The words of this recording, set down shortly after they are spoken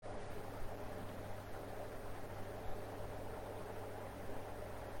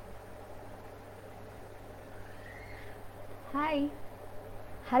Hi,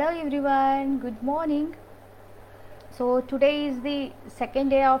 hello everyone, good morning. So, today is the second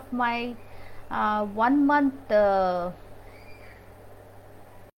day of my 1 month.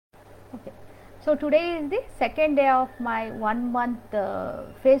 Okay, so today is the second day of my 1 month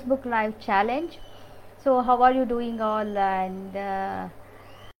Facebook Live challenge. So, how are you doing all? And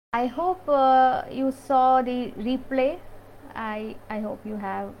I hope you saw the replay. I hope you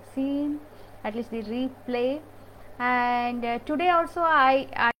have seen at least the replay. And today also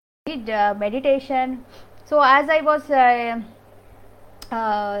I did meditation. So as I was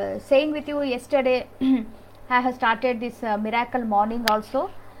saying with you yesterday, I have started this miracle morning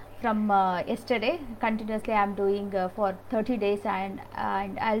also from yesterday. Continuously I am doing for 30 days, and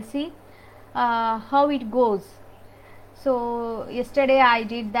I'll see how it goes. So yesterday I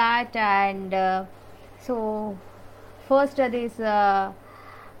did that, and so first this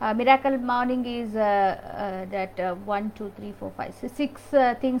miracle morning is that 1 2 3 4 5 6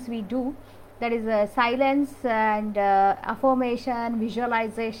 things we do. That is silence and affirmation,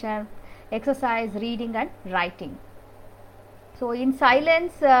 visualization, exercise, reading and writing. So in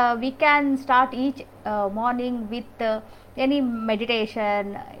silence we can start each morning with any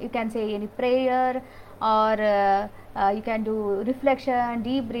meditation. You can say any prayer, or you can do reflection,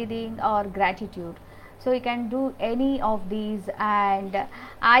 deep breathing or gratitude. So you can do any of these, and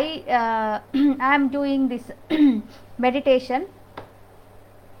I am doing this meditation.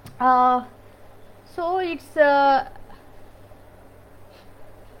 So it's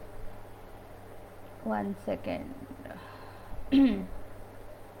one second.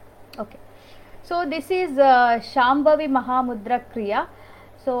 Okay, so this is Shambhavi Mahamudra Kriya.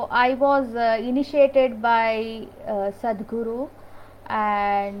 So I was initiated by Sadhguru,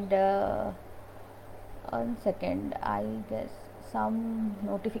 and 1 second, I guess some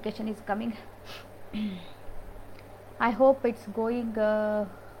notification is coming. I hope it's going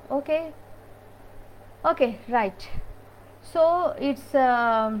okay. Okay, right. So it's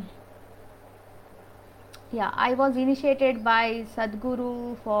yeah, I was initiated by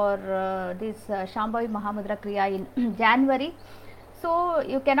Sadhguru for this Shambhavi Mahamudra Kriya in January. So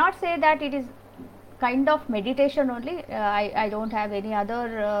you cannot say that it is kind of meditation only. I don't have any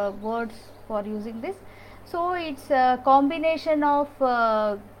other words for using this. So it's a combination of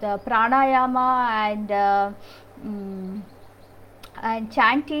the pranayama and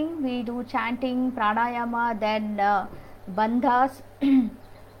chanting. We do chanting, pranayama, then bandhas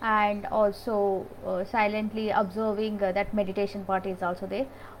and also silently observing. That meditation part is also there.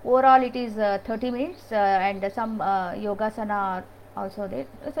 Overall it is 30 minutes and some yogasana are also there.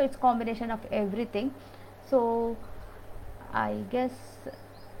 So it's combination of everything. So I guess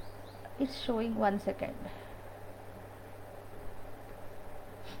it's showing 1 second.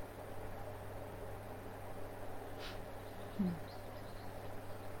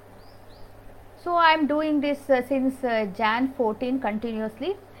 So I am doing this since Jan 14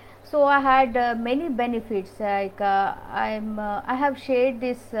 continuously. So I had many benefits. Like I have shared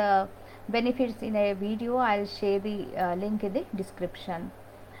this benefits in a video. I'll share the link in the description.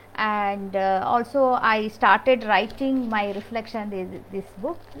 And also I started writing my reflection. This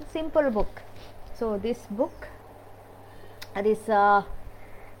book, simple book. So this book, this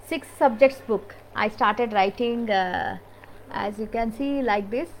 6 subjects book, I started writing as you can see like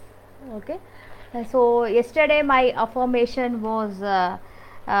this. Okay. So yesterday my affirmation was I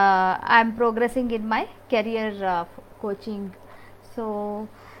am progressing in my career coaching. So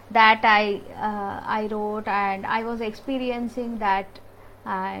that I wrote, and I was experiencing that,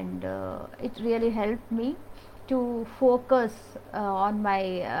 and it really helped me to focus on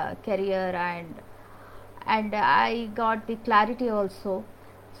my career, and I got the clarity also.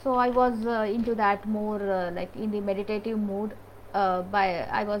 So I was into that more like in the meditative mood.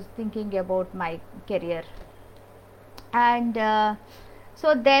 I was thinking about my career, and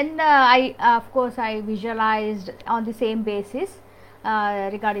so then I of course I visualized on the same basis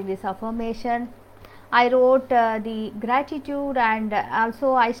regarding this affirmation. I wrote the gratitude, and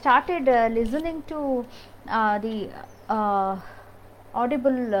also I started listening to the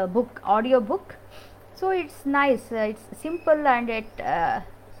audible audio book. So it's nice, it's simple, and it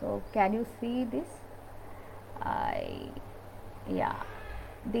so can you see this? Yeah,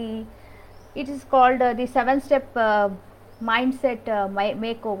 the it is called the 7-step mindset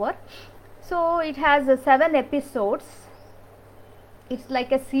makeover. So it has 7 episodes. It's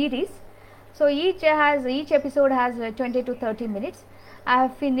like a series. So each episode has 20 to 30 minutes. I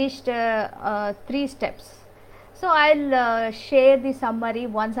have finished 3 steps. So I'll share the summary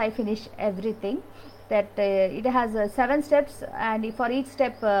once I finish everything. That it has 7 steps, and for each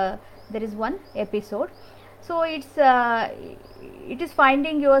step there is 1 episode. So it is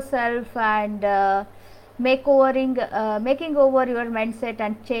finding yourself and making over your mindset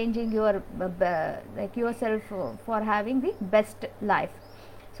and changing your like yourself for having the best life.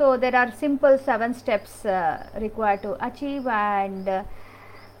 So there are simple 7 steps required to achieve, and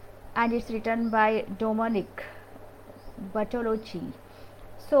it's written by Dominic Bartolucci.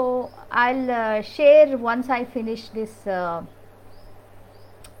 So I'll share once I finish this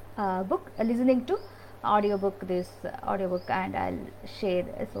book, listening to this audiobook, and I'll share.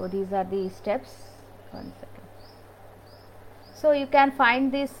 So these are the steps. 1 second. So you can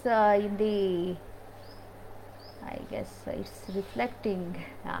find this in the, I guess it's reflecting.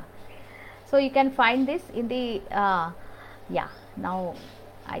 So you can find this in the yeah, now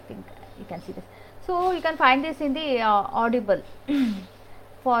I think you can see this. So you can find this in the Audible.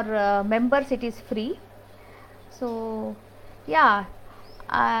 For members it is free. So yeah,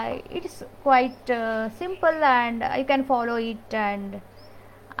 it is quite simple, and you can follow it, and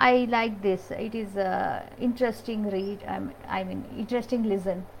I like this. It is interesting read. I mean interesting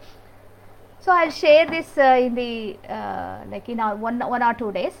listen. So I'll share this in the like in our 1 or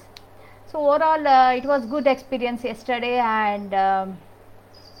 2 days. So overall, it was good experience yesterday, and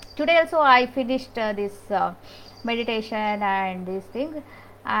today also I finished this meditation and this thing.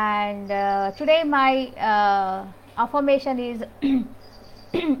 And today my affirmation is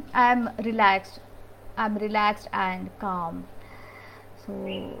I'm relaxed and calm. So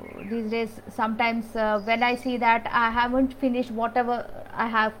these days sometimes when I see that I haven't finished whatever I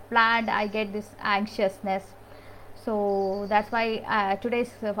have planned, I get this anxiousness. So that's why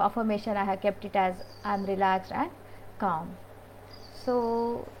today's affirmation I have kept it as I'm relaxed and calm.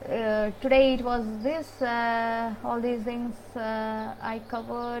 So today it was this all these things I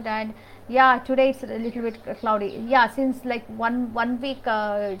covered. And yeah, today it's a little bit cloudy. Yeah, since like one week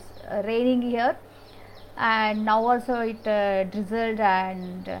it's raining here, and now also it drizzled,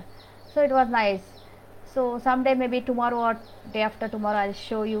 and so it was nice. So someday, maybe tomorrow or day after tomorrow, I'll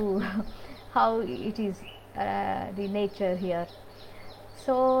show you how it is the nature here.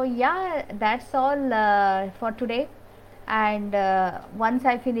 So yeah, that's all for today. And once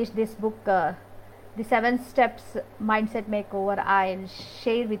I finish this book, the 7 steps mindset makeover, I'll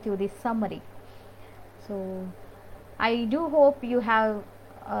share with you this summary. So I do hope you have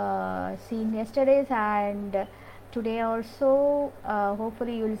seen yesterday's and today also.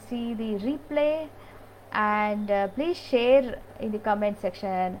 Hopefully you will see the replay, and please share in the comment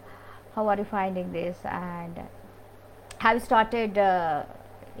section how are you finding this, and have you started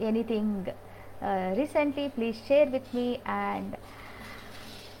anything recently. Please share with me. And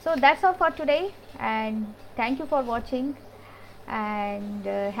so that's all for today, and thank you for watching, and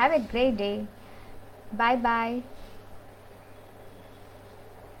have a great day. Bye bye.